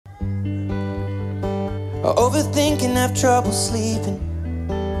I overthink and have trouble sleeping.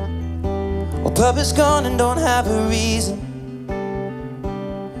 Well, purpose gone and don't have a reason.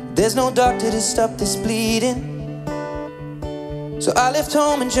 There's no doctor to stop this bleeding. So I left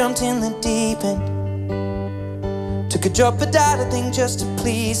home and jumped in the deep end. Took a job but died, I think, just to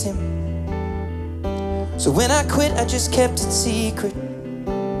please him. So when I quit, I just kept it secret.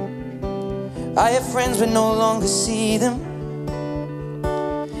 I have friends but no longer see them.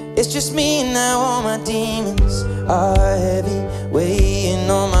 It's just me and now all my demons are heavy, weighing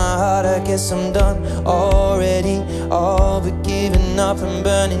on my heart. I guess I'm done already, all but giving up and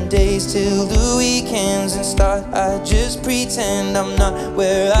burning days till the weekends and start. I just pretend I'm not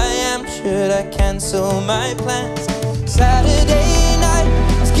where I am. Should I cancel my plans? Saturday night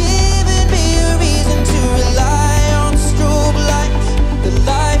is giving me a reason to rely on strobe lights, the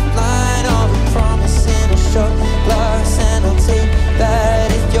lifeline of a promise in a shot glass. And I'll take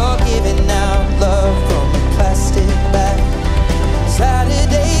that if you're giving out love from a plastic bag.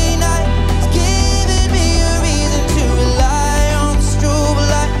 Saturday night is giving me a reason to rely on strobe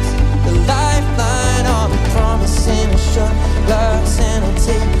lights, the lifeline of a promise in a shot glass. And I'll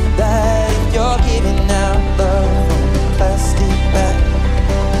take that if you're giving out love from a plastic bag.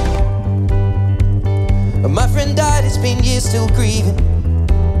 My friend died, it's been years still grieving,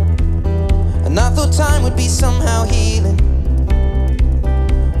 and I thought time would be somehow healing.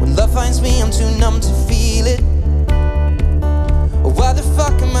 When love finds me, I'm too numb to feel it. Why the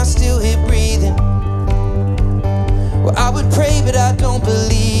fuck am I still here breathing? Well, I would pray but I don't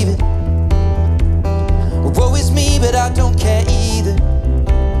believe it. Woe is me but I don't care either.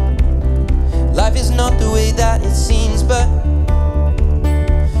 Life is not the way that it seems, but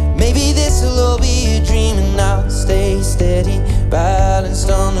maybe this'll all be a dream and I'll stay steady, balanced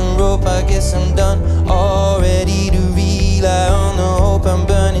on the rope. I guess I'm done already to rely on the hope. I'm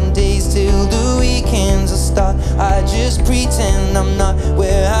burning days till the weekends will start. I just pretend I'm not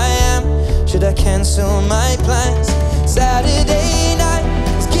where I am. Should I cancel my plans? Saturday night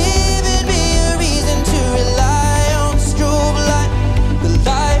is giving me a reason to rely on strobe light, the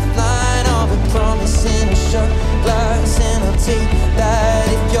lifeline of a promise in a shot glass. And I'll take that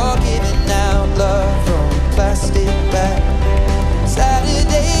if you're giving out love from a plastic bag.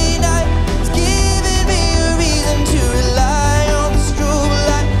 Saturday night is giving me a reason to rely on the strobe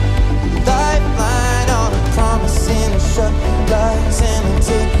light, lifeline on a promise in a shot glass. And I'll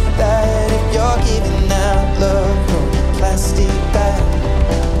take that if you're giving out love from a plastic bag.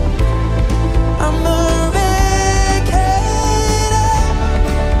 I'm a wreck-head,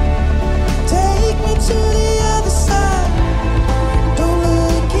 take me to the other side. Don't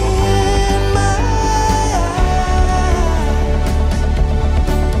look in my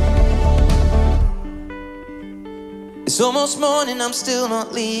eyes. It's almost morning, I'm still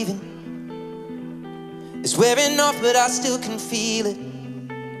not leaving. It's wearing off but I still can feel it.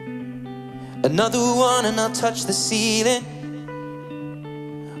 Another one and I'll touch the ceiling.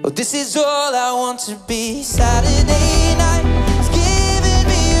 Oh, this is all I want to be. Saturday